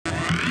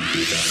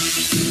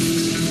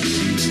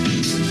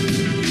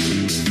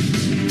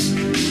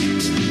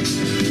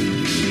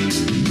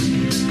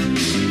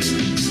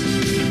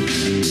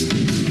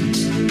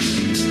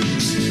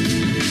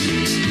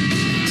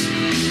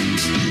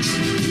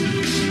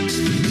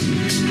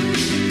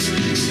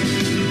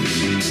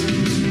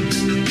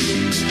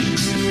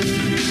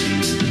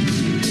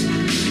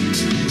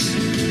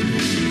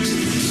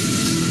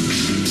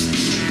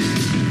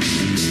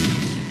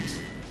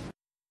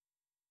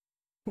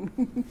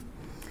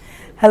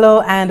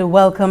Hello and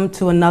welcome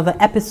to another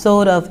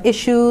episode of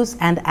Issues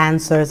and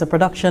Answers, a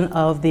production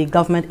of the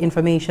Government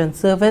Information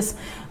Service.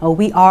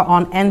 We are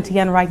on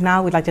NTN right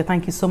now. We'd like to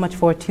thank you so much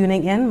for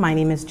tuning in. My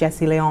name is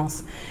Janai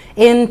Leonce.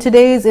 In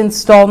today's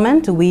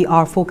installment, we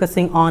are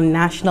focusing on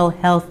national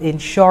health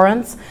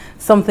insurance,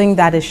 something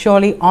that is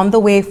surely on the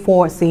way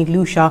for St.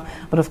 Lucia,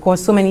 but of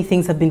course so many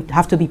things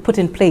have to be put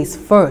in place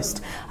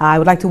first. I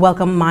would like to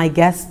welcome my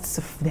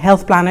guests, the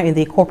health planner in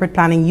the corporate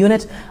planning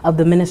unit of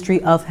the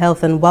Ministry of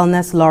Health and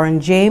Wellness,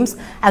 Lauren James,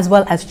 as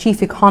well as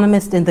Chief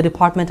Economist in the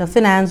Department of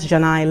Finance,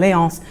 Janai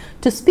Leonce,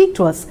 to speak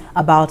to us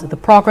about the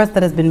progress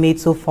that has been made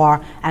so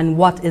far and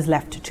what is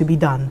left to be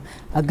done.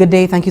 A good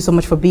day. Thank you so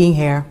much for being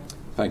here.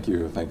 Thank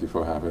you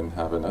for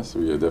having us.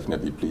 We are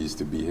definitely pleased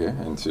to be here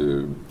and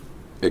to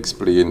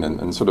explain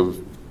and sort of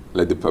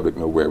let the public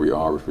know where we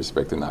are with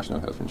respect to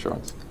national health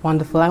insurance.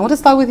 Wonderful. I want to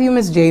start with you,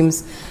 Ms.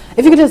 James.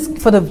 If you could just,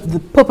 for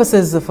the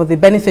purposes, for the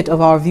benefit of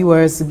our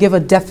viewers, give a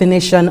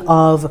definition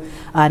of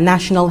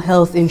national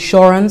health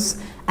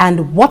insurance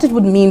and what it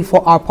would mean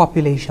for our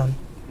population.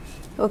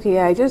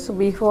 Okay,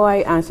 before I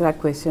answer that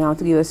question, I want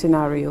to give a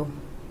scenario.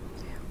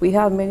 We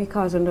have many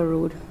cars on the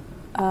road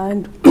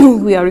and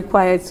we are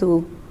required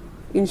to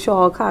insure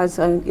our cars,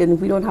 and if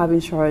we don't have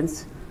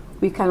insurance,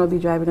 we cannot be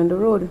driving on the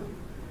road.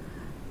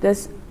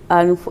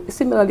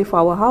 Similarly for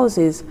our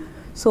houses.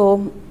 So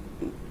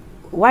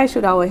why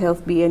should our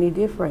health be any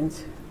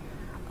different?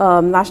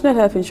 National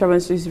health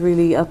insurance is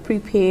really a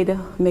prepaid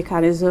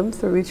mechanism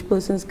through which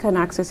persons can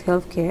access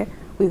health care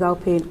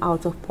without paying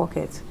out of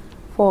pocket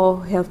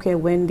for health care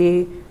when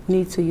they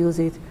need to use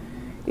it.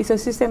 It's a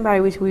system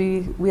by which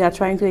we are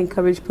trying to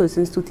encourage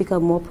persons to take a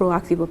more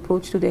proactive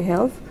approach to their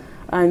health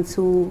and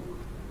to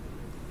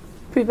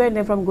prevent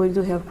them from going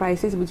to health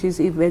crisis, which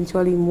is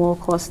eventually more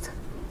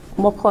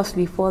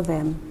costly for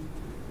them.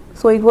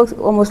 So it works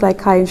almost like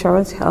car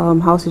insurance,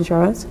 house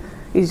insurance.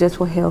 It's just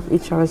for health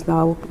insurance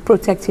now,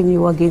 protecting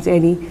you against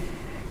any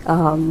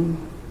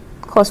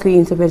costly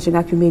intervention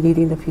that you may need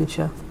in the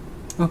future.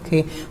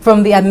 Okay.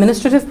 From the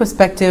administrative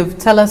perspective,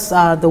 tell us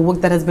the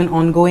work that has been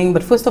ongoing,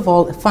 but first of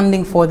all,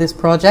 funding for this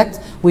project.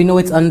 We know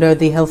it's under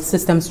the Health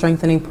System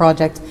Strengthening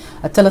Project.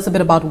 Tell us a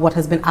bit about what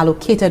has been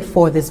allocated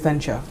for this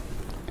venture.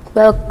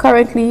 Well,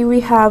 currently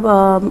we have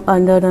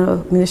under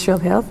the Ministry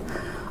of Health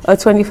a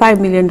 $25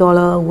 million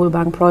World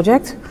Bank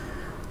project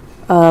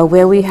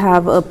where we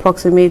have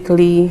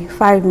approximately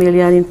 $5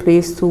 million in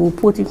place to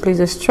put in place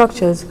the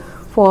structures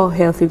for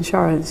health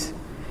insurance.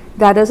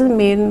 That doesn't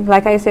mean,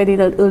 like I said in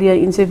an earlier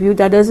interview,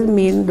 that doesn't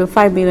mean the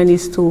 $5 million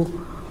is to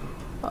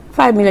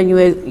 $5 million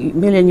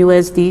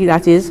USD,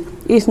 that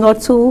is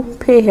not to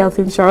pay health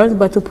insurance,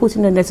 but to put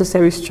in the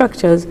necessary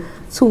structures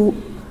to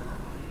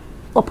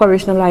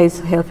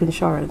operationalize health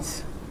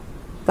insurance.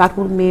 That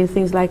would mean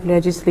things like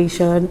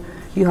legislation,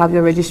 you have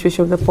your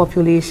registration of the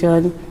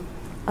population,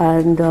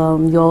 and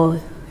your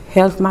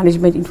health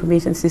management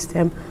information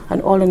system, and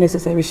all the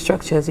necessary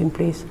structures in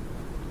place.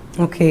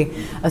 Okay.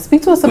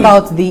 Speak to us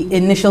about the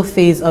initial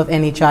phase of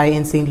NHI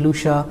in St.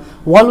 Lucia.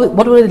 What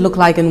will it look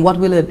like and what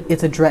will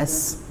it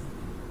address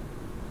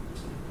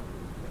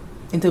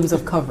in terms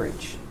of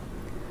coverage?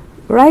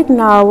 Right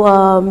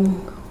now,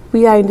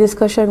 we are in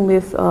discussion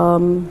with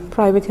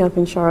private health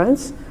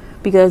insurance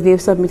because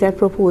they've submitted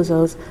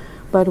proposals,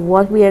 but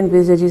what we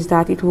envisage is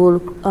that it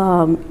will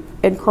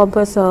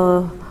encompass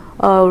a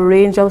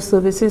range of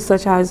services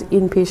such as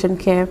inpatient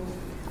care,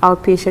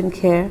 outpatient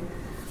care.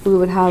 We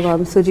would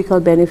have surgical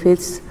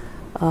benefits.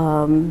 We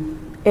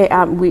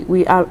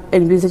are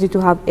envisaging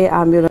to have air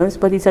ambulance,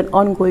 but it's an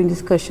ongoing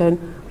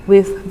discussion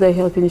with the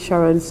health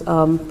insurance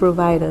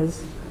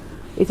providers.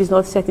 It is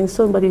not set in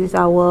stone, but it is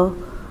our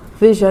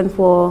vision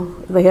for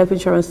the health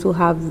insurance to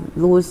have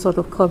those sort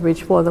of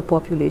coverage for the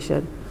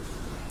population.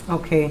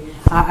 Okay.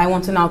 I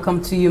want to now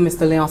come to you,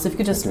 Mr. Leonce. If you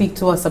could just speak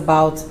to us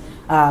about,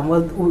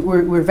 well,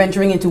 we're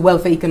venturing into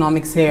welfare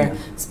economics here.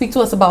 Yeah. Speak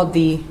to us about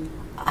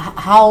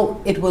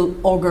how it will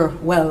augur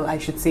well, I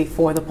should say,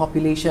 for the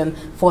population,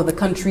 for the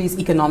country's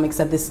economics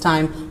at this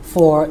time,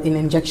 for an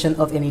injection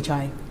of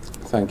NHI.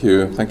 Thank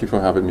you for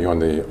having me on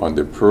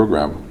the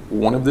program.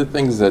 One of the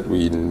things that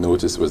we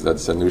noticed was that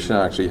St. Lucia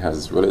actually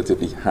has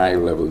relatively high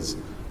levels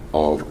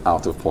of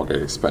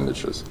out-of-pocket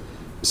expenditures.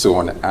 So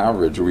on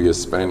average, we are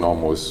spending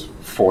almost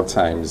 4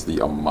 times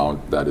the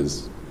amount that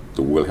is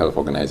the World Health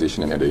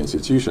Organization and other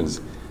institutions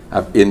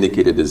have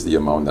indicated is the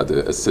amount that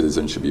a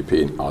citizen should be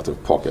paying out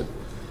of pocket.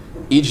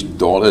 Each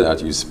dollar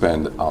that you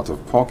spend out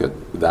of pocket,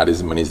 that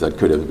is monies that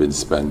could have been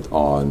spent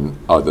on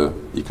other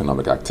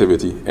economic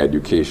activity,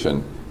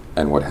 education,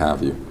 and what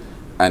have you.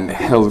 And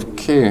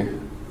healthcare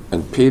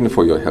and paying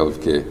for your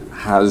health care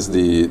has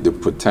the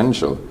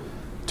potential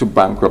to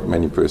bankrupt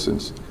many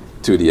persons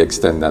to the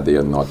extent that they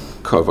are not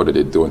covered or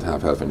they don't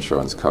have health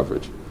insurance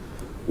coverage.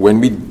 When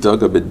we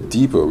dug a bit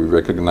deeper, we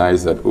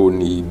recognized that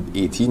only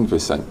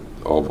 18%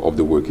 of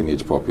the working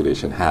age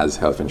population has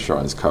health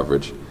insurance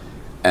coverage.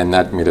 And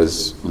that made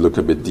us look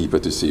a bit deeper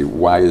to see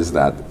why is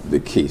that the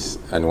case.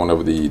 And one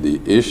of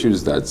the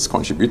issues that's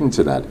contributing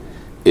to that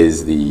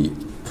is the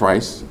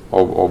price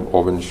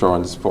of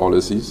insurance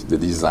policies, the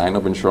design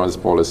of insurance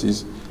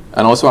policies,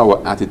 and also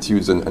our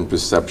attitudes and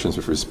perceptions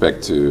with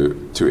respect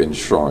to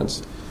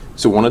insurance.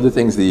 So one of the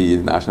things the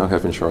National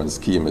Health Insurance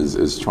Scheme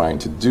is trying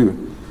to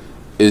do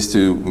is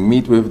to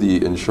meet with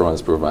the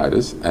insurance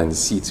providers and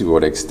see to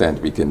what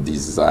extent we can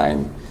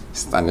design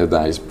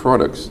standardized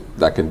products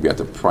that can be at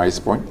a price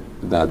point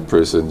that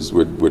persons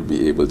would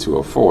be able to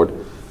afford,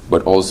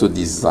 but also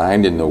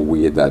designed in a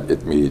way that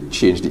it may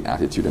change the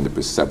attitude and the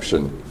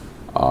perception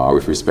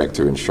with respect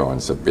to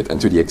insurance a bit. And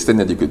to the extent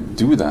that you could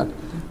do that,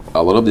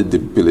 a lot of the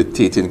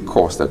debilitating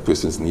costs that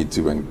persons need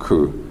to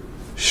incur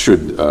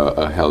should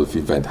a health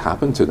event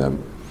happen to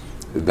them,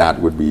 that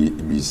would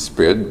be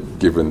spared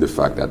given the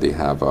fact that they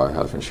have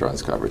health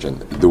insurance coverage. And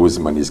those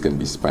monies can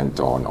be spent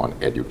on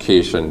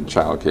education,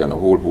 childcare, and a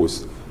whole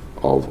host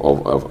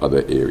of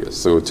other areas.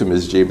 So to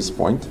Ms. James'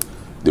 point,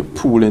 the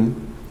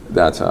pooling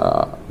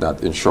that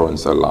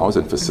insurance allows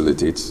and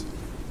facilitates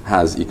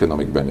has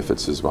economic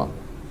benefits as well.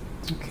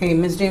 Okay,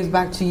 Ms. James,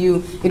 back to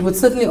you. It would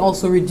certainly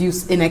also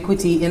reduce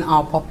inequity in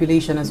our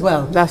population as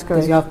well. That's correct.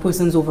 Because you have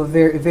persons over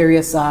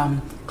various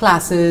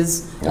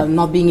classes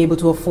not being able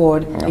to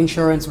afford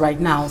insurance right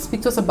now.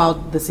 Speak to us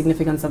about the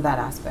significance of that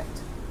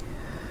aspect.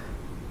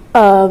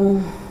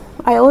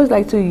 I always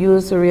like to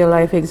use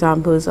real-life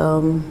examples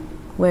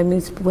when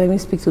we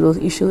speak to those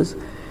issues.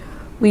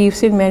 We've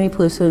seen many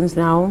persons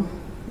now,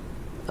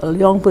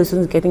 young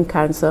persons getting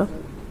cancer,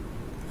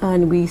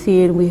 and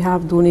we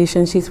have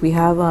donation sheets, we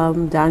have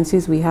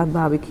dances, we have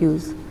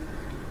barbecues.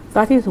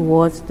 That is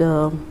what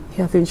the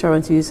health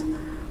insurance is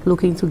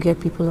looking to get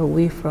people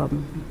away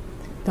from.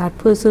 That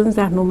persons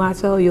that no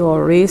matter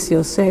your race,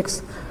 your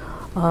sex,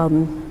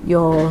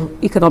 your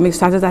economic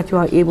status, that you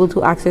are able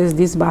to access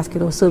this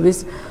basket of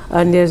service,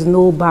 and there's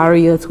no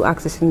barrier to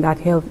accessing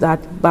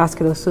that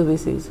basket of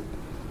services.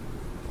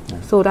 Yeah.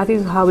 So that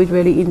is how it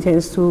really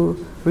intends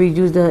to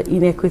reduce the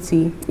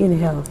inequity in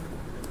health.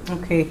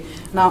 Okay.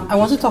 Now I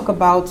want to talk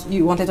about.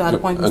 You wanted to add a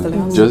point, Mr.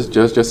 Leonce?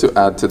 Just to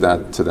add to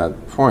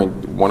that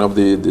point, one of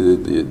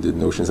the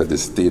notions that the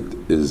state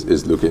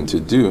is looking to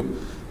do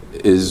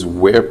is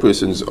where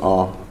persons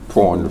are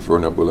poor and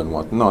vulnerable and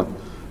whatnot,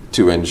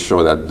 to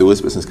ensure that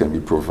those persons can be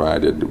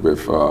provided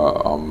with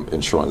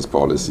insurance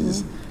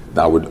policies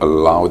that would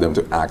allow them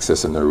to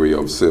access an array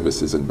of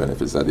services and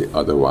benefits that they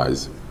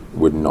otherwise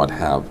would not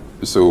have.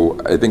 So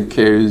I think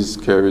care is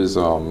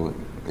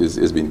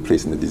being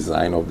placed in the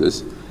design of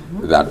this,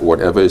 that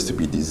whatever is to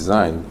be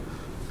designed,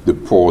 the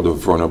poor, the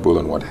vulnerable,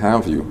 and what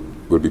have you,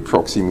 will be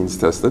proxy means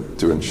tested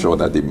to ensure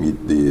that they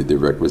meet the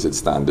requisite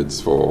standards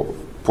for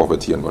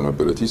poverty and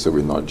vulnerability. So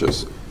we're not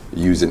just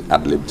using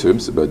ad-lib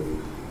terms, but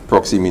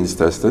proxy means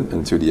tested,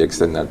 and to the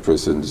extent that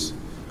persons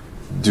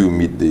do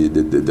meet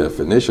the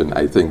definition,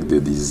 I think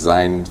the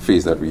design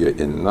phase that we are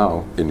in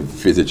now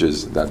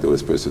envisages that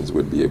those persons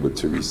would be able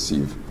to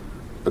receive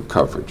a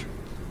coverage.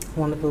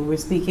 Wonderful. We're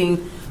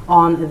speaking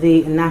on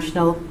the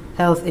National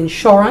Health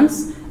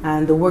Insurance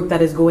and the work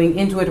that is going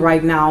into it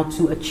right now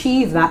to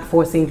achieve that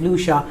for St.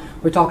 Lucia.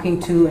 We're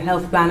talking to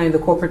Health Planner in the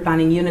Corporate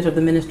Planning Unit of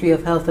the Ministry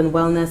of Health and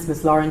Wellness,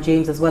 Ms. Lauren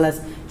James, as well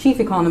as Chief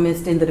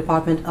Economist in the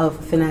Department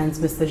of Finance,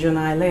 Mr.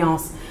 Janai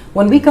Leonce.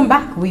 When we come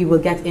back, we will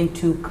get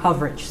into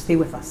coverage. Stay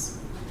with us.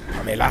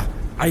 Pamela,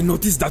 I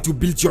noticed that you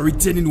built your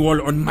retaining wall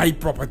on my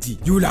property.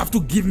 You will have to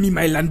give me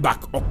my land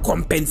back or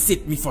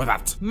compensate me for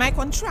that. My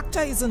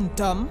contractor isn't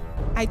dumb.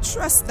 I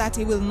trust that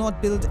he will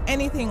not build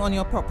anything on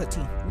your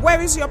property.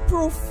 Where is your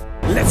proof?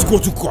 Let's go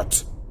to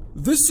court.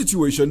 This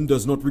situation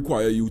does not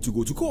require you to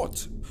go to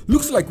court.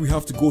 Looks like we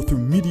have to go through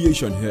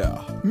mediation here.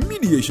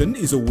 Mediation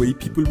is a way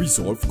people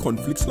resolve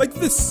conflicts like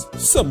this.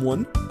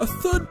 Someone, a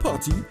third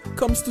party,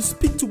 comes to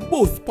speak to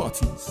both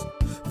parties.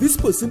 This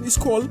person is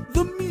called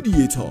the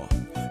mediator.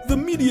 The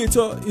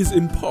mediator is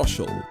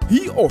impartial.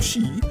 He or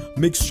she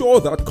makes sure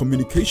that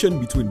communication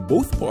between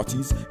both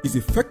parties is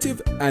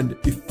effective and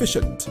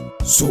efficient.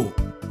 So,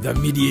 the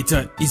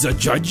mediator is a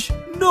judge?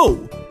 No,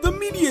 the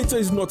mediator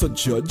is not a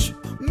judge.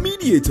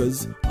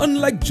 Mediators,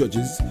 unlike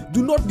judges,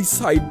 do not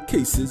decide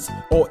cases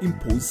or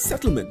impose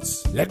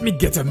settlements. Let me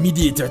get a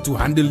mediator to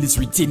handle this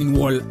retaining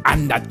wall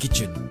and that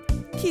kitchen.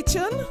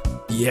 Kitchen?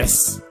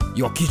 Yes,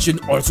 your kitchen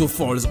also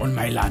falls on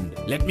my land.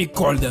 Let me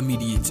call the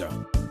mediator.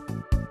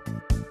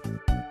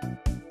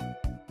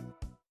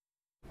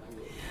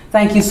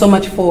 Thank you so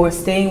much for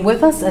staying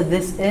with us.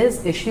 This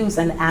is Issues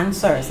and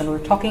Answers, and we're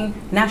talking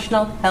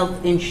National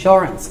Health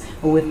Insurance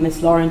with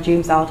Ms. Lauren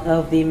James out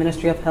of the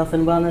Ministry of Health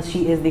and Wellness.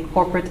 She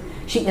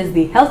is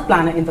the Health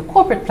Planner in the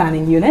Corporate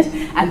Planning Unit,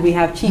 and we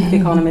have Chief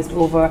Economist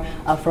over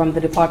from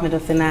the Department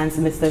of Finance,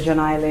 Mr.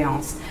 Janai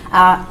Leonce.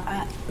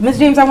 Ms.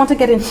 James, I want to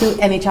get into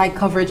NHI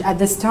coverage. At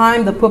this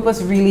time, the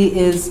purpose really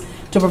is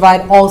to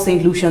provide all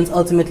St. Lucians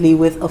ultimately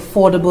with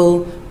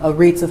affordable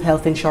rates of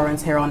health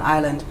insurance here on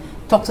island.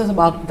 Talk to us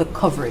about the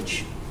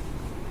coverage.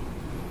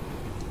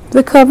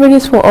 The coverage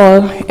is for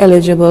all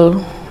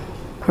eligible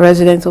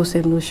residents of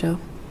St. Lucia.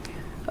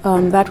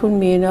 That would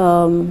mean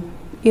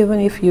even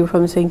if you're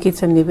from St.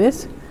 Kitts and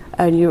Nevis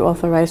and you're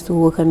authorized to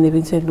work and live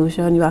in St.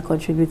 Lucia and you are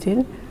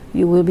contributing,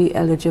 you will be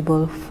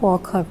eligible for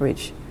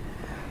coverage.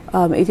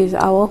 It is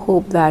our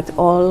hope that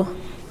all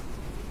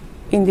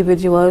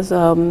individuals,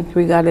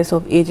 regardless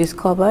of age, is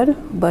covered,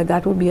 but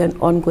that will be an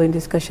ongoing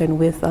discussion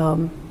with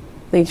the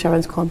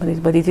insurance companies.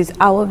 But it is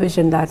our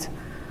vision that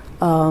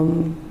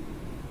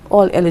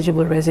all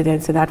eligible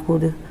residents, and that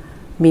would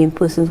mean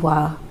persons who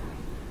are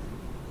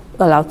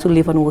allowed to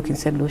live and work in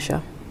St.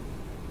 Lucia.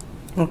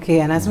 Okay,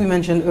 and as we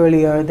mentioned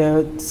earlier, there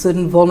are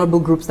certain vulnerable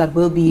groups that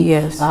will be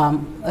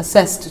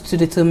assessed to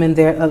determine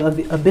their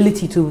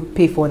ability to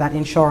pay for that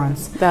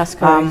insurance. That's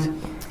correct.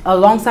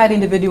 Alongside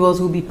individuals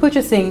who will be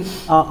purchasing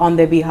on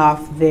their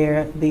behalf,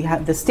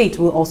 the state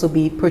will also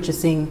be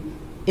purchasing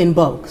in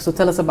bulk. So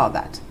tell us about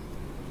that.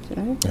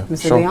 Yeah,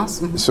 Mr.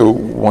 Leonce? So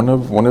one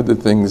of the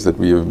things that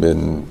we have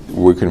been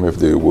working with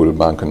the World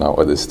Bank and our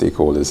other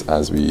stakeholders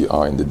as we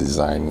are in the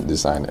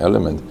design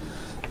element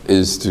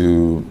is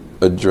to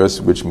address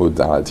which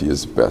modality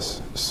is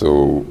best.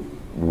 So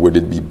would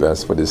it be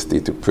best for the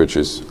state to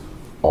purchase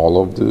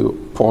all of the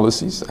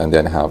policies and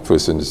then have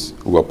persons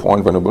who are poor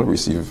and vulnerable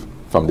receive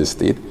from the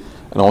state,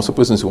 and also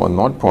persons who are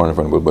not poor and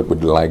vulnerable but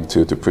would like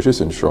to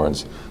purchase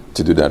insurance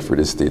to do that for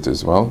the state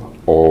as well?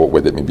 Or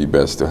whether it may be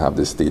best to have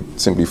the state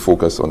simply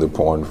focus on the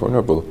poor and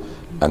vulnerable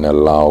and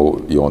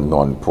allow your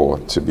non-poor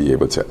to be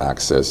able to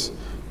access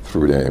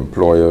through their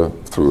employer,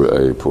 through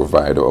a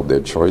provider of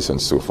their choice,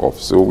 and so forth.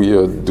 So we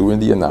are doing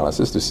the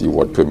analysis to see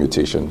what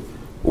permutation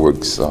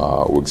works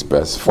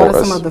best for us. What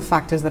are some of the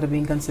factors that are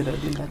being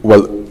considered in that?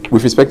 Well,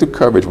 with respect to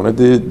coverage, one of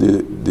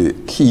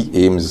the key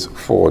aims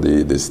for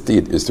the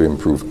state is to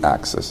improve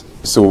access.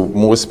 So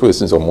most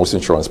persons or most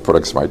insurance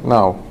products right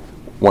now,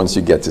 once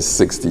you get to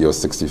 60 or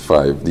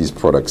 65, these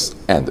products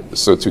end.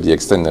 So to the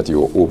extent that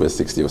you're over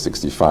 60 or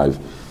 65,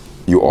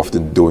 you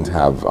often don't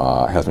have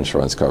health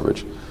insurance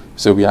coverage.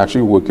 So we're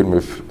actually working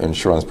with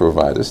insurance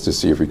providers to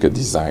see if we could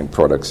design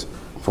products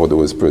for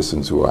those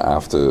persons who are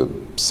after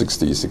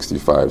 60,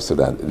 65, so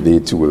that they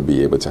too will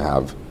be able to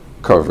have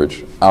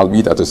coverage,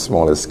 albeit at a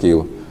smaller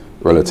scale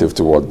relative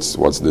to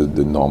what's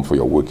the norm for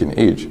your working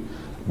age.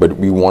 But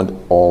we want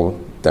all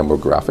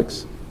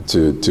demographics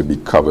to be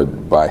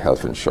covered by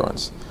health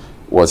insurance.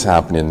 What's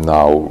happening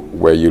now,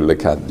 where you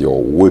look at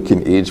your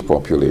working age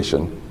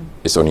population,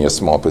 it's only a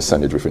small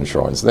percentage with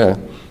insurance there.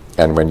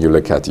 And when you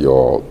look at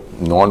your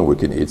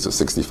non-working age, so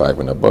 65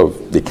 and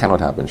above, they cannot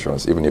have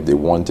insurance, even if they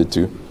wanted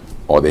to,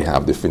 or they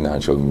have the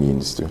financial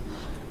means to.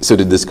 So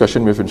the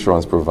discussion with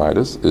insurance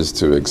providers is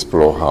to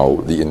explore how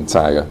the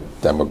entire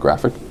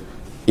demographic,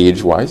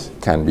 age-wise,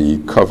 can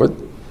be covered,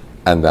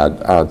 and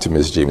that, to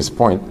Ms. James'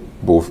 point,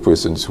 both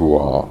persons who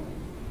are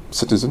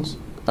citizens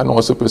and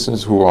also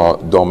persons who are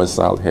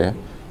domiciled here,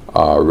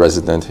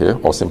 resident here,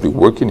 or simply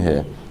working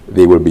here,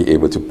 they will be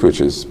able to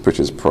purchase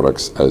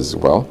products as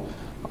well.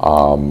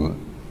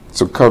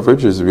 So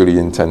coverage is really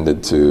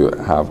intended to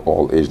have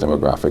all age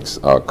demographics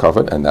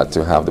covered, and that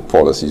to have the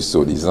policies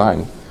so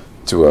designed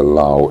to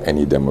allow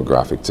any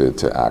demographic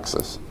to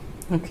access.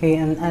 Okay,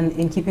 and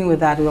in keeping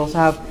with that, we also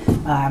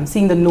have,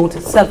 seeing the note,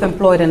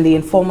 self-employed and the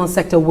informal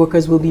sector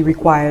workers will be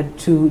required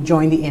to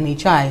join the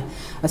NHI.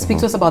 Speak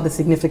to us about the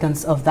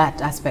significance of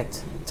that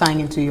aspect,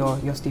 tying into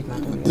your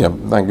statement. Yeah,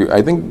 thank you.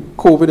 I think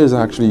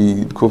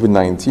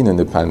COVID-19 and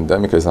the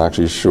pandemic has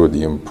actually showed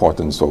the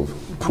importance of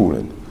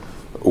pooling.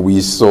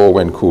 We saw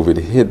when COVID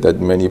hit that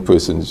many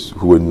persons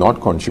who were not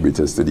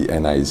contributors to the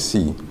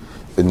NIC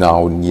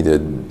now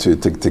needed to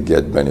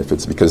get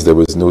benefits because there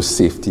was no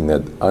safety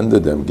net under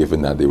them,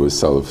 given that they were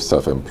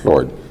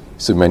self-employed.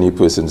 So many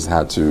persons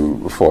had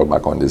to fall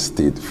back on the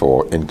state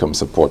for income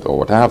support or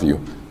what have you,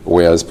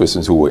 whereas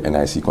persons who were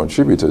NIC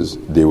contributors,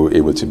 they were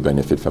able to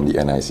benefit from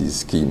the NIC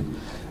scheme.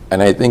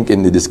 And I think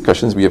in the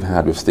discussions we have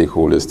had with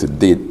stakeholders to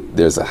date,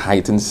 there's a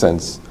heightened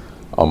sense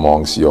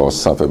amongst your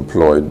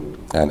self-employed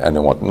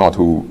and whatnot,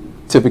 who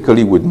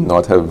typically would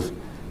not have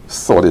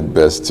thought it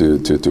best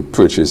to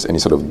purchase any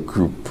sort of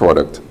group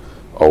product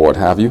or what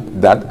have you.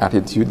 That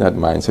attitude, that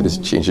mindset is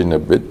changing a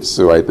bit.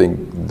 So I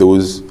think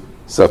those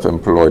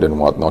self-employed and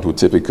whatnot who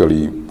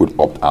typically would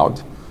opt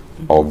out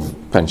of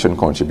pension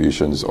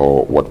contributions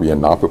or what we are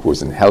now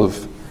proposing,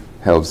 health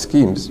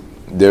schemes,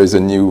 there is a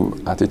new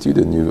attitude,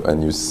 a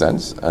new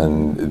sense,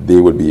 and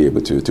they will be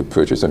able to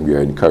purchase, and we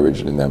are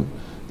encouraging them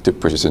to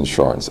purchase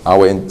insurance.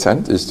 Our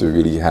intent is to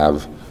really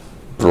have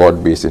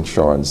broad-based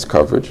insurance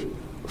coverage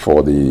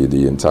for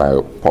the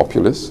entire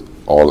populace,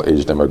 all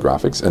age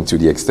demographics, and to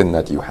the extent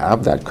that you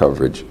have that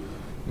coverage,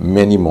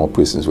 many more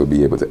persons will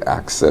be able to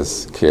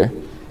access care.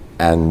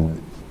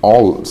 And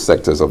all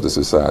sectors of the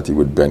society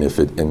would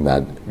benefit in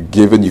that,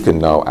 given you can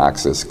now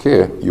access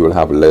care, you will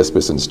have less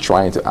persons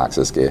trying to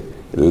access care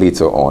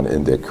later on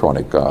in their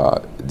chronic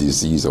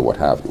disease or what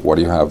have you. What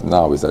you have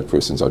now is that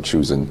persons are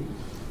choosing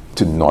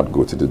to not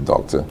go to the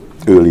doctor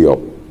early up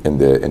in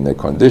their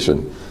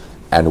condition,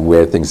 and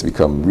where things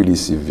become really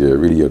severe,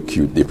 really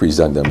acute, they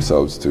present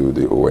themselves to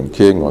the Owen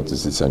King or to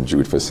the St.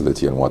 Jude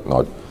facility and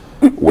whatnot,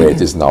 where it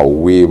is now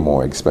way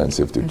more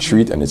expensive to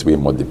treat and it's way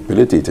more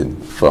debilitating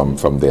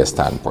from their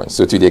standpoint.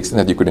 So to the extent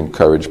that you could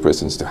encourage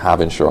persons to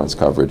have insurance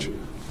coverage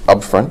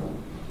upfront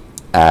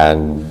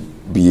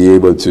and be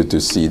able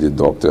to see the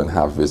doctor and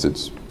have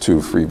visits,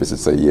 2-3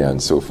 visits a year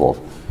and so forth,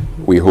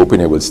 we're hoping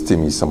it will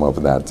stimulate some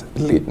of that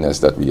lateness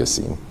that we are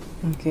seeing.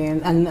 Okay,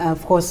 and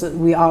of course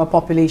we are a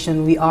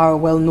population, we are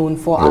well known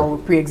for our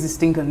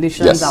pre-existing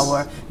conditions,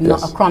 our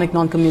chronic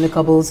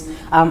non-communicables.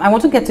 I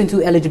want to get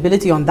into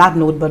eligibility on that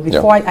note, but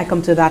before I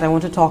come to that, I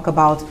want to talk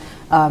about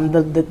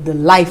the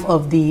life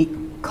of the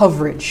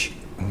coverage.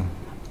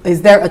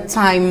 Is there a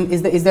time,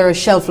 is there a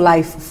shelf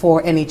life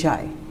for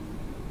NHI?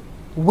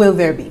 Will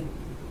there be?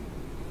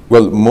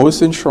 Well,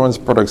 most insurance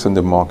products in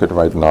the market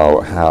right now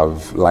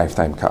have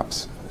lifetime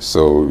caps.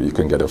 So you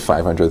can get a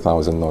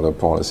 $500,000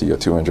 policy, a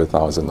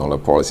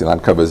 $200,000 policy, and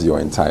that covers your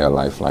entire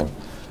lifetime.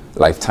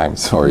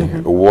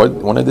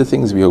 One of the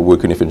things we are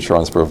working with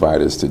insurance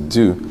providers to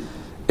do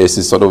is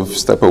to sort of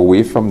step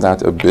away from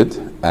that a bit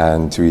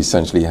and to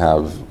essentially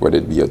have, whether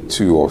it be a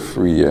 2 or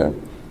 3 year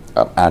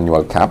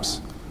annual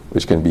caps,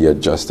 which can be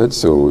adjusted.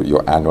 So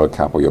your annual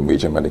cap or your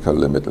major medical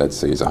limit, let's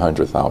say, is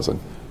 100,000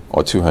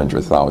 or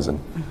 200,000.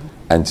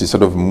 And to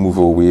sort of move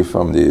away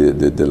from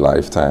the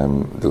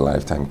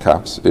lifetime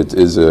caps. It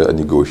is a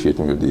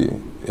negotiating with the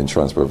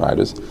insurance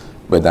providers,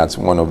 but that's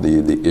one of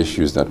the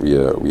issues that we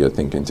are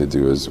thinking to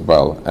do as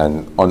well.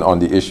 And on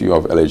the issue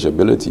of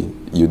eligibility,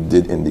 you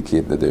did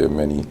indicate that there are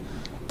many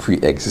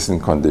pre-existing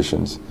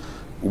conditions.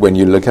 When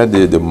you look at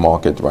the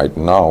market right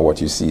now,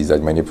 what you see is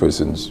that many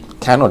persons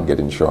cannot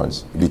get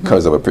insurance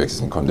because of a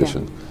pre-existing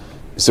condition. Yeah.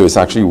 So it's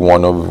actually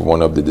one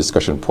of the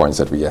discussion points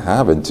that we are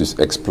having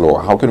to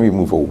explore how can we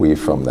move away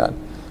from that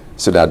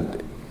so that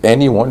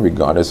anyone,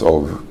 regardless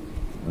of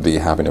they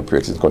having a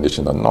pre-existing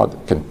condition or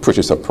not, can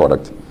purchase a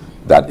product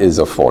that is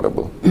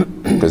affordable.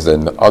 Because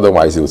then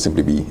otherwise it will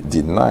simply be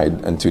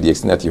denied, and to the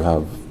extent that you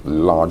have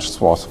large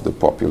swaths of the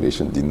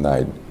population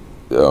denied,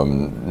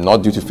 not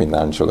due to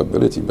financial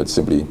ability, but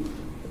simply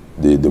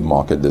the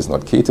market does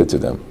not cater to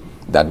them.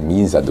 That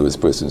means that those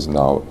persons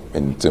now,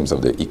 in terms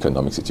of their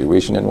economic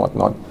situation and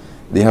whatnot,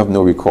 they have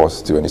no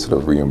recourse to any sort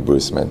of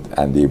reimbursement,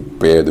 and they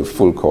bear the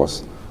full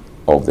cost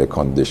of their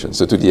condition.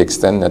 So to the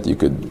extent that you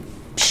could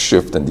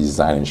shift and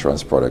design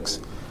insurance products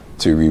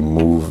to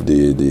remove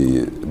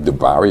the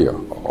barrier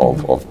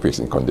of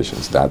pre-existing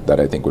conditions, that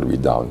I think would be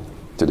down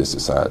to the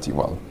society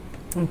well.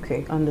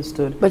 Okay,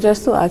 understood. But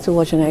just to add to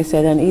what Janai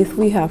said, and if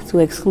we have to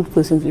exclude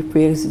persons with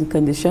pre-existing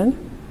condition,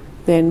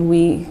 then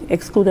we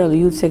exclude a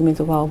huge segment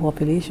of our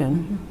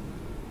population,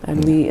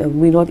 and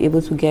we're not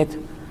able to get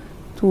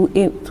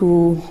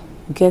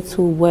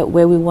to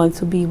where we want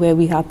to be, where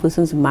we have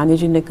persons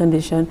managing the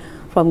condition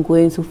from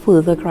going to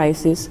further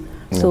crisis.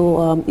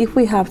 So if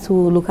we have to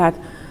look at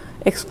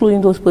excluding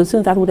those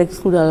persons, that would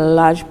exclude a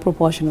large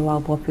proportion of our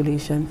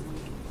population,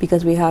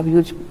 because we have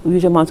huge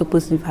amounts of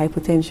persons with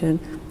hypertension,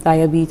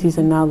 diabetes,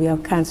 and now we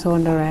have cancer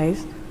on the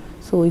rise.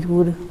 So it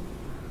would...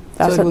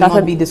 So it will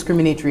not be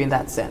discriminatory in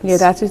that sense? Yeah,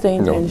 that is the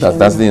intention. No,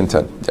 that's the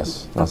intent,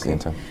 yes. That's the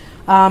intent.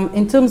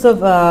 In terms of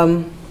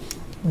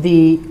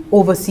the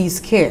overseas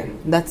care,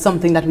 that's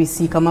something that we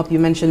see come up. You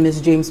mentioned,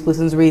 Ms. James,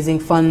 persons raising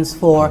funds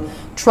for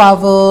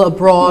travel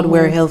abroad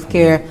where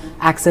healthcare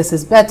access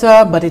is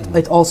better, but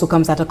it also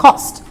comes at a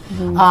cost.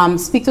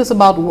 Speak to us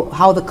about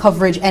how the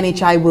coverage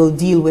NHI will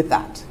deal with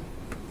that.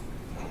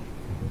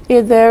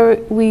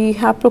 We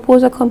have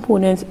proposed a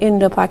component in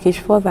the package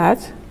for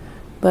that,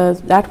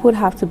 but that would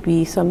have to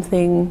be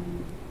something,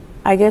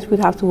 I guess we'd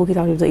have to work it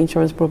out with the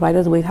insurance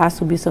providers, where it has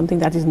to be something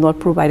that is not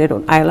provided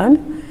on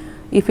island.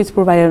 If it's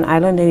provided on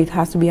island, then it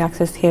has to be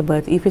accessed here,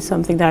 but if it's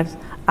something that's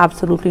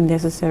absolutely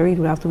necessary, it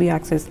will have to be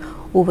accessed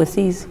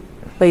overseas.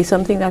 But it's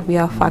something that we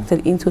have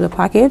factored into the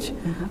package,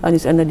 and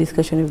it's under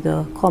discussion with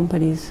the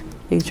companies,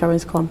 the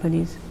insurance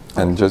companies.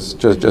 And just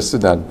to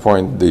that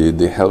point,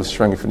 the Health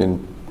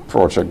Strengthening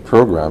Project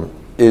program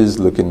is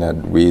looking at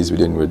ways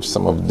within which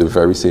some of the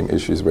very same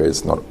issues where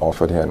it's not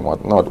offered here and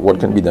whatnot, what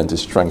can be done to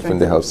strengthen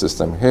the health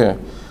system here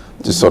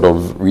to sort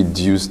of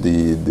reduce the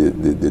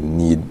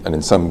need, and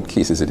in some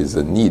cases it is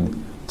a need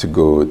to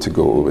go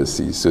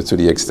overseas. So to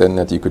the extent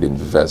that you could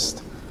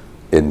invest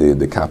in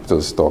the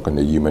capital stock and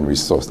the human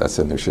resource that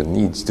St. Lucia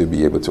needs to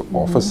be able to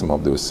offer some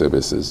of those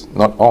services,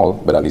 not all,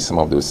 but at least some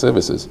of those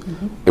services,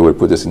 it would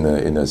put us in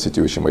a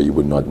situation where you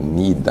would not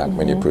need that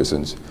many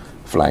persons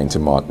flying to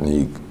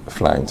Martinique,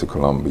 flying to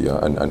Colombia,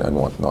 and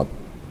whatnot.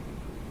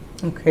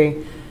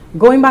 Okay.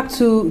 Going back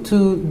to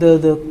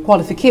the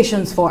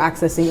qualifications for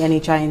accessing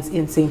NHI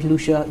in St.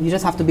 Lucia, you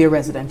just have to be a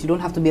resident. You don't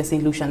have to be a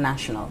St. Lucia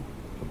national.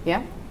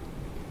 Yeah?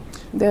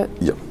 Yeah,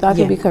 That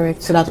would be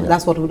correct. So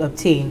that's what would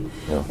obtain.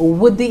 Yeah.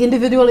 Would the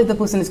individual, if the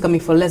person is coming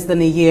for less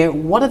than a year,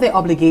 what are their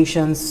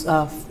obligations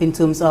in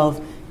terms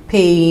of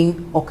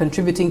paying or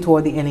contributing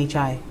toward the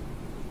NHI?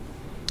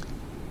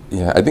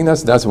 Yeah, I think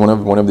that's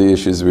one of the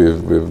issues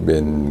we've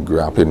been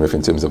grappling with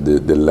in terms of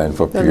the length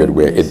of period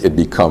where it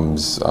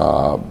becomes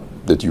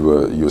that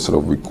you're sort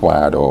of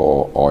required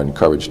or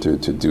encouraged to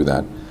do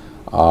that.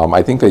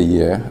 I think a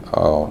year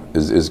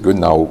is good.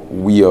 Now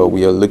we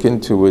are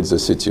looking towards a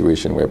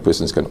situation where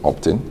persons can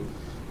opt in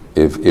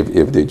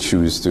if they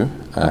choose to,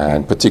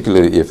 and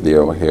particularly if they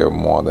are here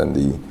more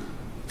than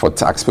for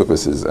tax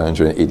purposes,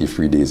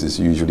 183 days is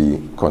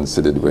usually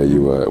considered where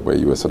you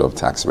were sort of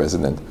tax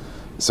resident.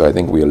 So I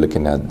think we are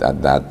looking at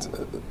that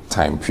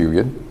time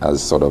period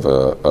as sort of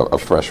a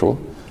threshold,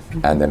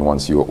 and then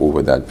once you're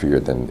over that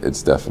period, then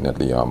it's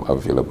definitely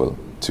available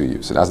to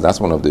you. So that's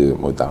one of the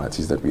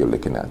modalities that we are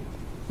looking at.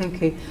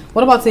 Okay.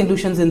 What about St.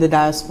 Lucians in the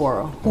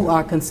diaspora who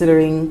are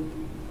considering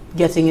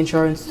getting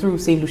insurance through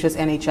St. Lucia's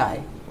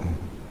NHI?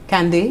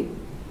 Can they?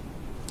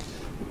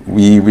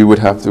 We would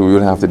have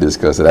to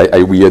discuss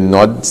it. We are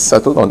not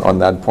settled on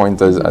that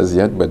point as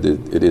yet, but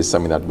it is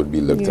something that would be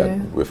looked at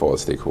with all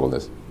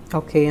stakeholders.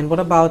 Okay. And what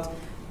about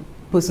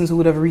persons who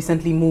would have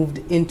recently moved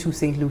into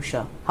St.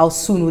 Lucia? How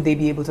soon would they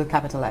be able to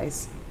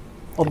capitalize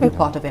or be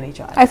part of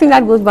NHI? I think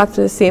that goes back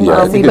to the same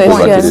question.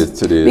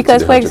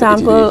 Because, for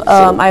example,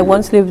 I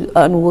once lived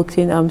and worked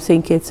in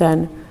St. Kitts,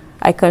 and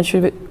I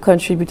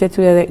contributed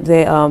to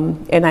the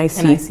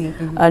NIC,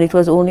 and it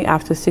was only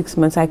after 6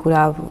 months I could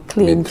have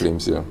claimed to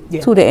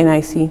the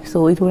NIC.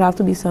 So it would have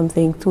to be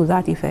something to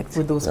that effect.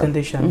 With those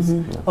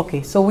conditions.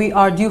 Okay, so we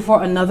are due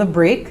for another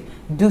break.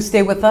 Do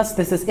stay with us.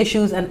 This is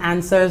Issues and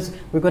Answers.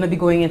 We're going to be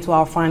going into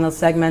our final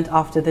segment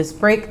after this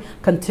break,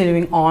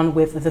 continuing on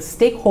with the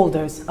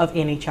stakeholders of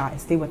NHI.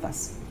 Stay with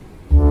us.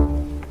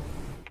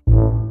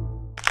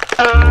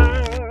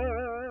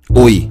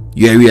 Oi,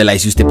 you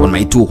realize you step on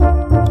my toe?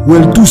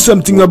 Well, do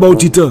something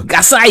about it.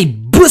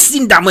 Gasai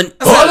busting diamond.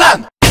 Hold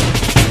on.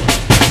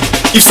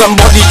 If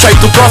somebody try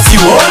to cross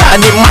you,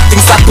 and the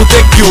things start to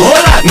take you,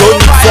 no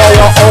need for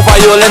war or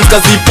violence,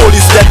 cause the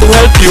police there to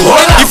help you.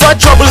 If a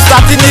trouble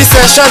start in this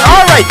session,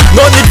 alright,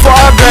 no need for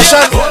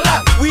aggression.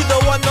 We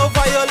don't want no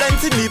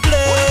violence in the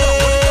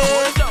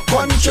place.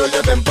 Control your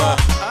temper,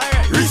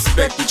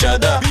 respect each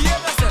other.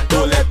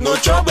 Don't let no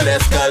trouble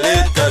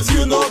escalate, cause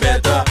you know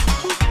better.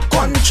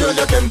 Control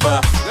your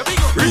temper,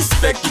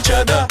 respect each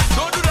other.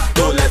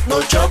 Don't let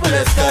no trouble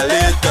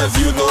escalate, cause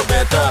you know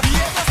better.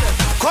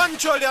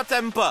 Control your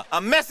temper. A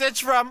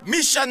message from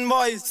Mission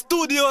Boys,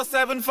 Studio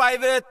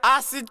 758,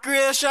 Acid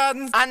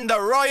Creations, and the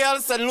Royal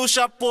St.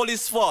 Lucia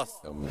Police Force.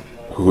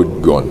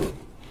 Hood gone.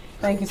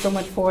 Thank you so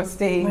much for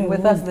staying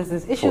with us. This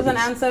is Issues and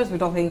Answers. We're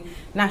talking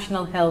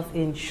National Health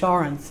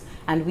Insurance.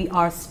 And we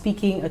are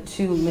speaking to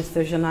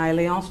Mr. Janai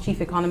Leonce, Chief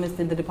Economist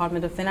in the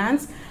Department of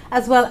Finance,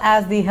 as well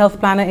as the Health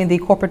Planner in the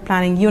Corporate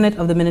Planning Unit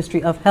of the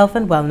Ministry of Health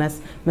and Wellness,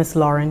 Ms.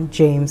 Lauren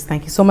James.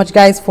 Thank you so much,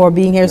 guys, for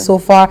being here so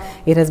far.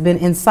 It has been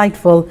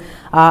insightful.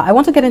 I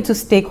want to get into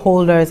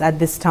stakeholders at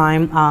this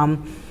time.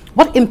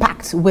 What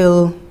impact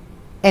will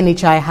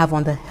NHI have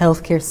on the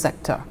healthcare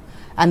sector?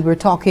 And we're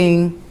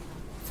talking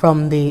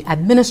from the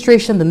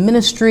administration, the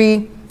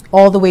ministry,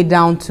 all the way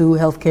down to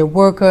healthcare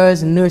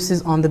workers,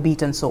 nurses on the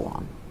beat, and so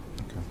on.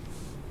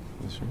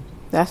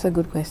 That's a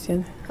good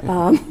question.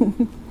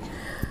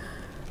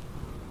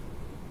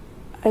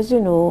 As you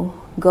know,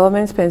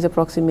 government spends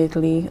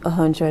approximately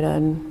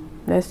 $130,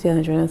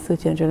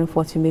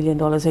 $140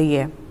 million a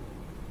year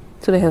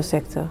to the health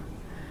sector.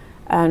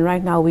 And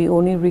right now we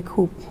only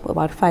recoup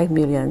about $5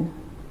 million.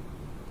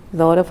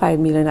 The other $5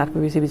 million that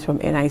we receive is from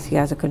NIC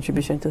as a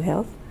contribution to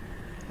health.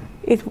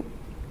 It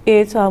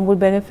would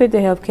benefit the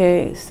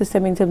healthcare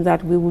system in terms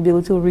that we will be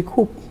able to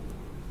recoup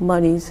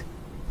monies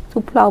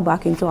to plow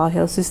back into our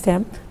health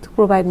system to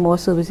provide more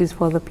services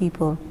for the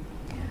people.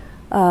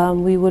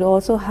 We would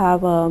also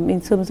have, in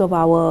terms of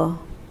our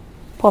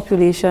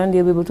population,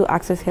 they'll be able to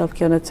access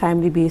healthcare on a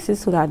timely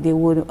basis so that they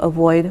would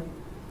avoid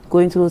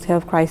going through those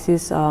health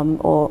crises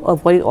or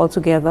avoid it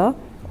altogether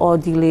or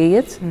delay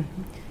it.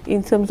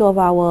 In terms of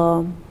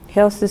our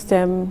health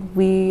system,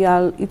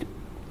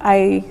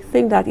 I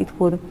think that it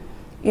would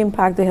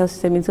impact the health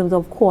system in terms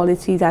of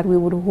quality, that we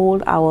would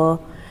hold our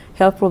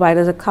health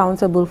providers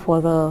accountable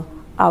for the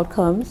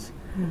outcomes.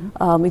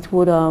 It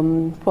would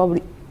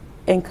probably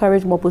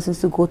encourage more persons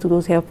to go to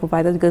those health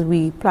providers because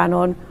we plan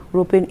on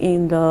roping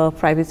in the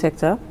private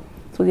sector.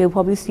 So you'll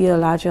probably see a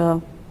larger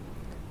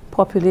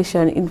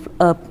population,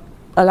 a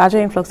larger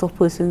influx of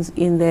persons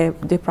in their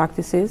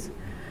practices.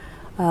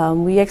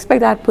 We expect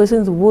that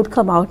persons would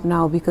come out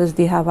now because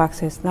they have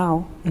access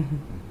now.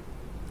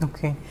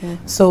 Okay,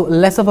 so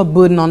less of a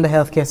burden on the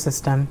healthcare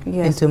system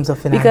in terms of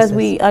finances. Because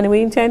we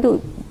intend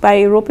to,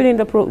 by roping in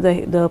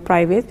the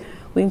private,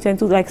 we intend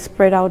to like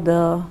spread out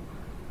the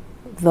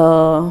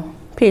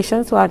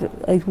patients so that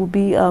it will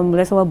be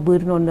less of a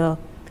burden on the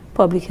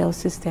public health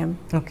system.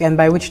 Okay, and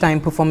by which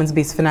time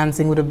performance-based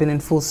financing would have been in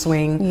full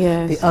swing.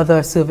 Yes. The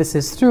other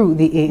services through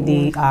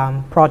the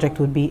project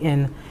would be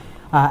in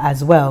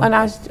as well. And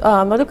as,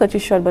 not to cut you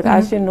short, but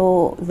as you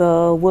know,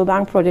 the World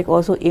Bank project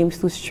also aims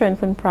to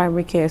strengthen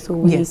primary care. So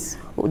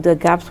the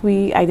gaps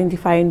we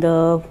identify in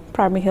the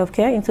primary health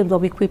care in terms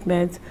of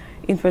equipment,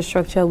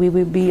 infrastructure, we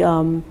will be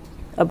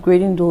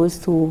upgrading those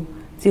to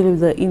deal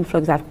with the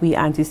influx that we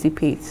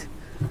anticipate.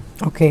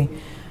 Okay.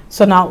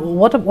 So now,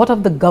 what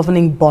of the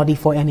governing body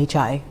for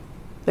NHI?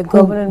 The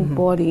governing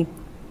body,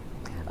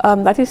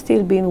 that is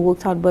still being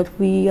worked out, but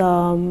we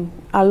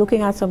are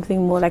looking at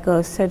something more like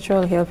a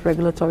central health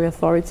regulatory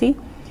authority,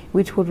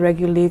 which would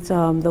regulate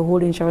the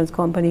whole insurance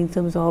company in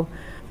terms of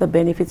the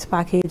benefits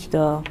package,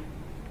 the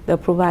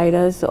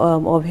providers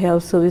of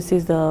health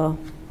services, the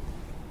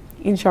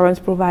insurance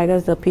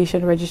providers, the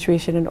patient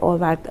registration, and all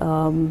that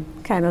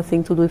kind of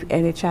thing to do with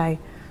NHI.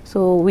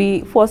 So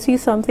we foresee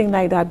something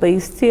like that, but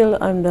it's still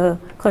under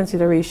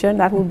consideration.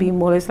 That would be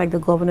more or less like the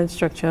governance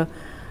structure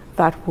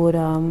that would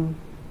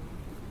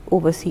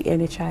oversee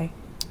NHI.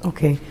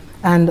 Okay.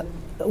 And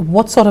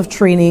what sort of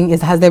training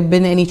has there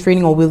been any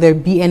training, or will there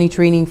be any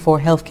training for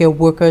healthcare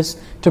workers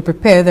to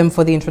prepare them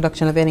for the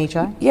introduction of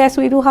NHI? Yes,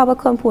 we do have a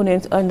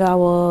component under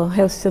our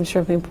health system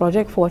strengthening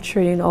project for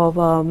training of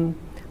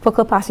for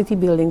capacity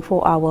building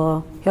for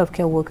our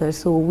healthcare workers.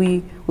 So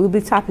we will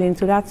be tapping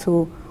into that.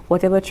 So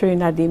whatever training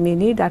that they may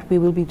need, that we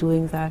will be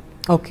doing that.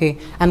 Okay.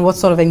 And what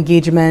sort of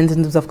engagement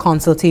in terms of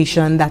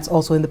consultation, that's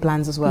also in the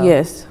plans as well?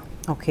 Yes.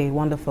 Okay,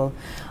 wonderful.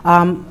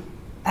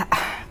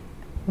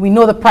 We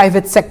know the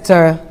private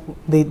sector,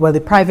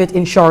 the private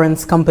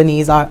insurance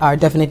companies are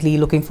definitely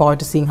looking forward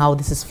to seeing how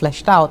this is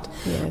fleshed out.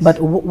 Yes. But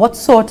what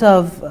sort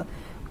of,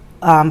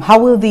 how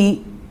will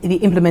the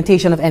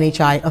implementation of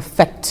NHI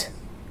affect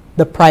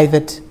the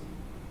private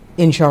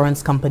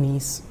insurance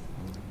companies?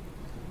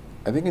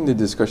 I think in the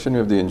discussion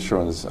with the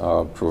insurance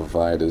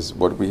providers,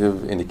 what we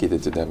have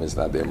indicated to them is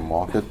that their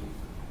market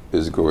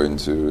is going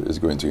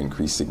to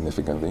increase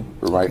significantly.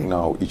 Right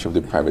now, each of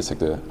the private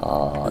sector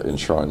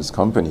insurance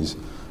companies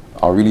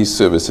are really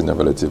servicing a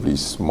relatively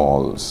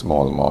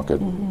small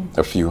market,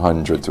 a few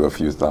hundred to a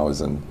few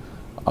thousand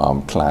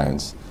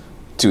clients.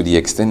 To the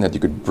extent that you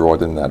could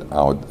broaden that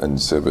out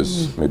and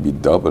service maybe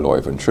double or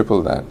even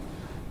triple that,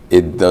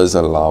 it does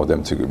allow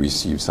them to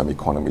receive some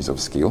economies of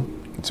scale,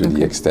 to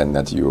the extent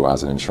that you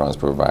as an insurance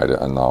provider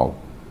are now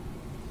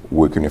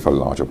working with a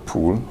larger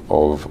pool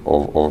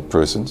of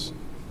persons.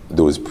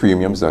 Those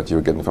premiums that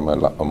you're getting from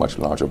a much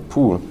larger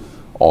pool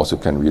also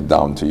can read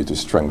down to you to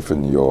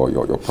strengthen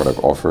your product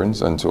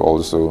offerings and to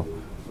also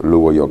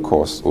lower your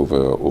costs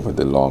over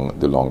the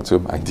long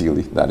term.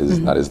 Ideally, that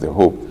is the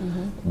hope.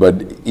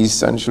 But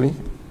essentially,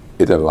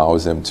 it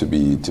allows them to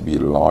be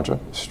larger,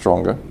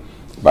 stronger,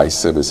 by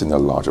servicing a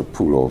larger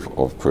pool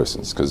of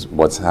persons. Because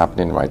what's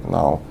happening right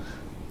now,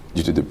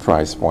 due to the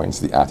price points,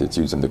 the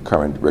attitudes, and the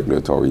current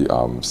regulatory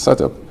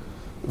setup,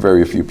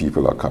 very few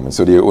people are coming.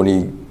 So they're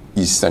only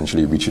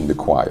essentially reaching the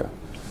choir.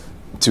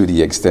 To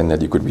the extent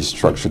that you could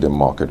restructure the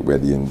market where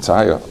the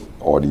entire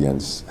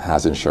audience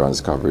has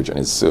insurance coverage and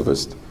is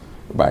serviced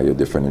by your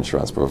different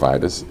insurance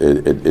providers,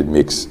 it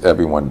makes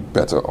everyone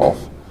better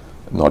off.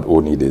 Not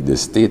only the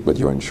state, but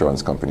your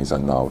insurance companies are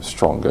now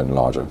stronger and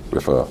larger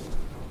with a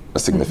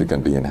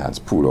significantly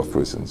enhanced pool of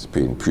persons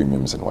paying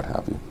premiums and what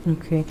have you.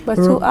 Okay. But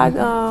to add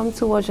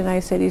to what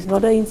Janai said, it's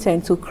not the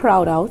intent to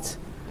crowd out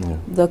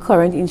the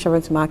current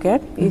insurance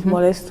market. It's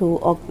more or less to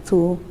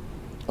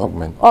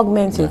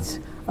augment it.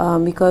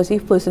 Because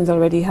if persons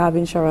already have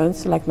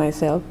insurance, like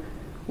myself,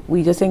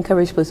 we just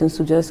encourage persons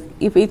to just,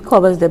 if it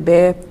covers the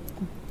bare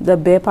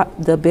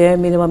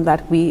minimum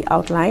that we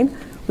outline,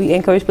 we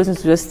encourage persons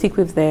to just stick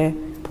with their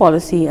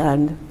policy,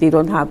 and they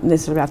don't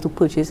necessarily have to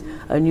purchase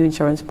a new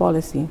insurance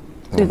policy.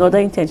 So it's not the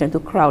intention to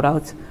crowd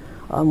out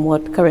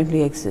what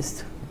currently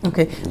exists.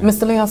 Okay.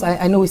 Mr. Leonce,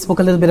 I know we spoke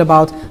a little bit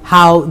about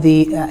how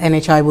the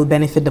NHI will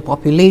benefit the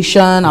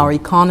population, our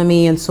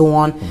economy, and so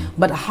on.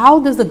 But how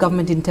does the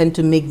government intend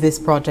to make this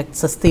project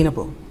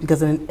sustainable?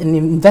 Because an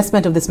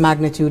investment of this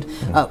magnitude,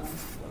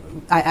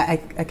 I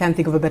can't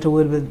think of a better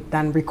word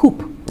than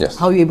recoup. Yes.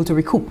 How are you able to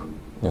recoup?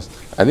 Yes.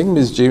 I think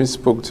Ms. James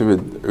spoke to it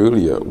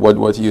earlier.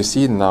 What you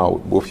see now,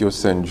 both your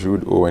St.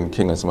 Jude, Owen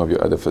King, and some of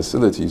your other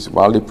facilities,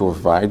 while they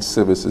provide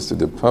services to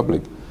the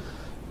public,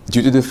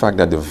 due to the fact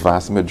that the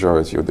vast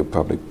majority of the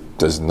public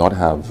does not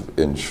have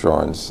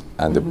insurance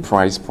and the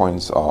price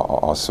points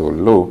are so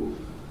low,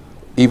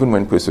 even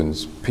when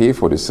persons pay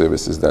for the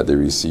services that they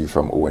receive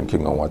from Owen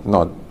King or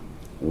whatnot,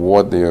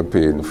 what they are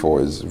paying for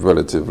is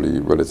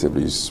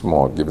relatively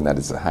small, given that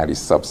it's a highly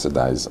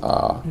subsidized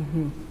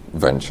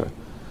venture.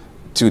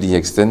 To the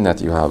extent that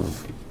you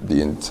have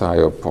the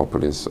entire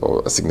populace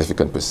or a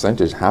significant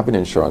percentage having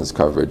insurance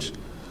coverage,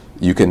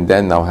 you can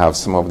then now have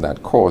some of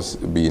that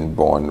cost being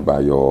borne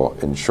by your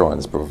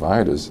insurance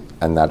providers,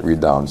 and that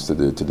redounds to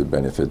the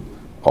benefit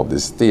of the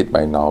state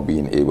by now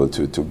being able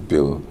to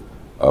bill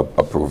a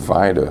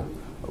provider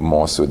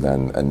more so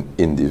than an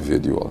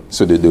individual.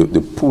 So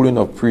the pooling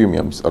of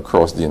premiums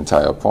across the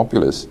entire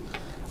populace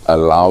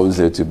allows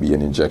there to be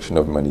an injection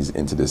of monies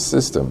into the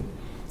system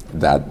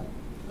that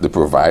the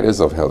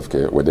providers of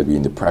healthcare, whether it be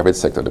in the private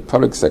sector or the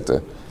public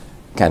sector,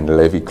 can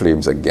levy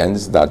claims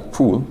against that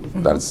pool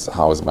that's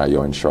housed by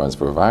your insurance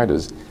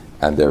providers,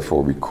 and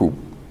therefore recoup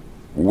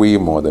way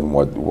more than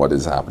what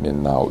is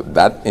happening now.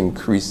 That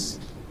increased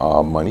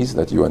monies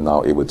that you are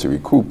now able to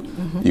recoup,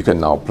 you can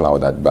now plow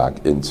that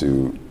back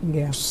into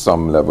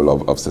some level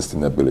of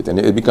sustainability, and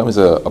it becomes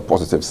a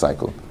positive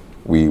cycle,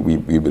 we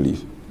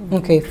believe.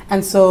 Okay,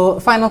 and so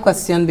final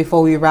question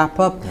before we wrap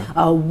up.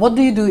 What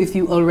do you do if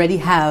you already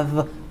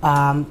have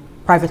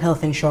private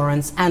health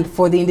insurance, and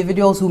for the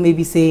individuals who may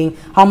be saying,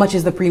 how much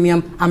is the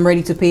premium, I'm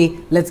ready to pay,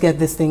 let's get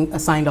this thing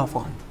signed off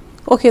on?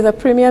 Okay, the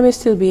premium is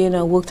still being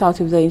worked out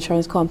with the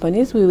insurance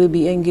companies. We will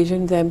be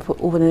engaging them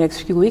over the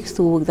next few weeks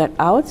to work that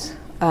out.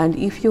 And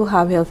if you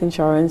have health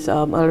insurance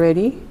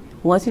already,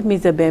 once it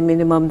meets the bare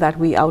minimum that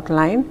we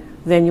outline,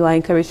 then you are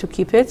encouraged to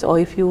keep it. Or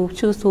if you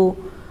choose to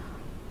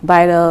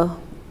buy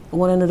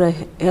one another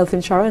health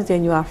insurance,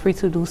 then you are free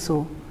to do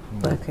so.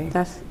 But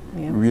that's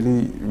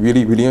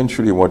really and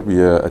truly what we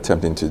are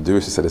attempting to do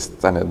is to set a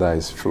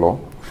standardized floor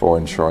for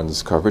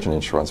insurance coverage and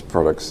insurance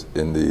products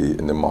in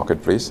the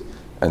marketplace,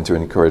 and to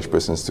encourage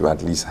persons to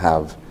at least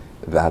have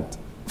that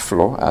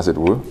floor, as it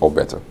were, or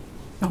better.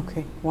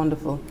 Okay,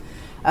 wonderful.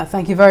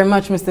 Thank you very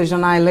much, Mr.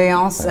 Janai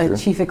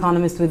Leonce, Chief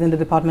Economist within the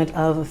Department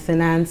of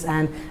Finance.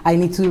 And I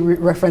need to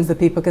reference the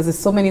paper because there's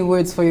so many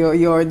words for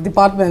your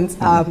department.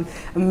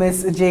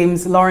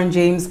 Ms. Lauren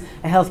James,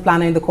 a health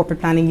planner in the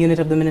Corporate Planning Unit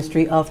of the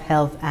Ministry of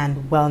Health and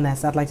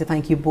Wellness. I'd like to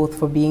thank you both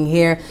for being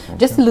here,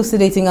 just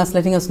elucidating us,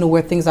 letting us know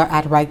where things are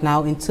at right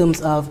now in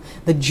terms of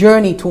the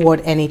journey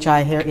toward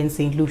NHI here in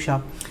St.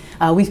 Lucia.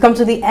 We've come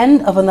to the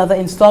end of another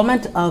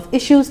installment of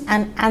Issues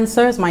and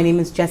Answers. My name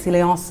is Jessie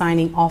Leonce,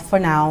 signing off for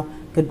now.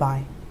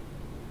 Goodbye.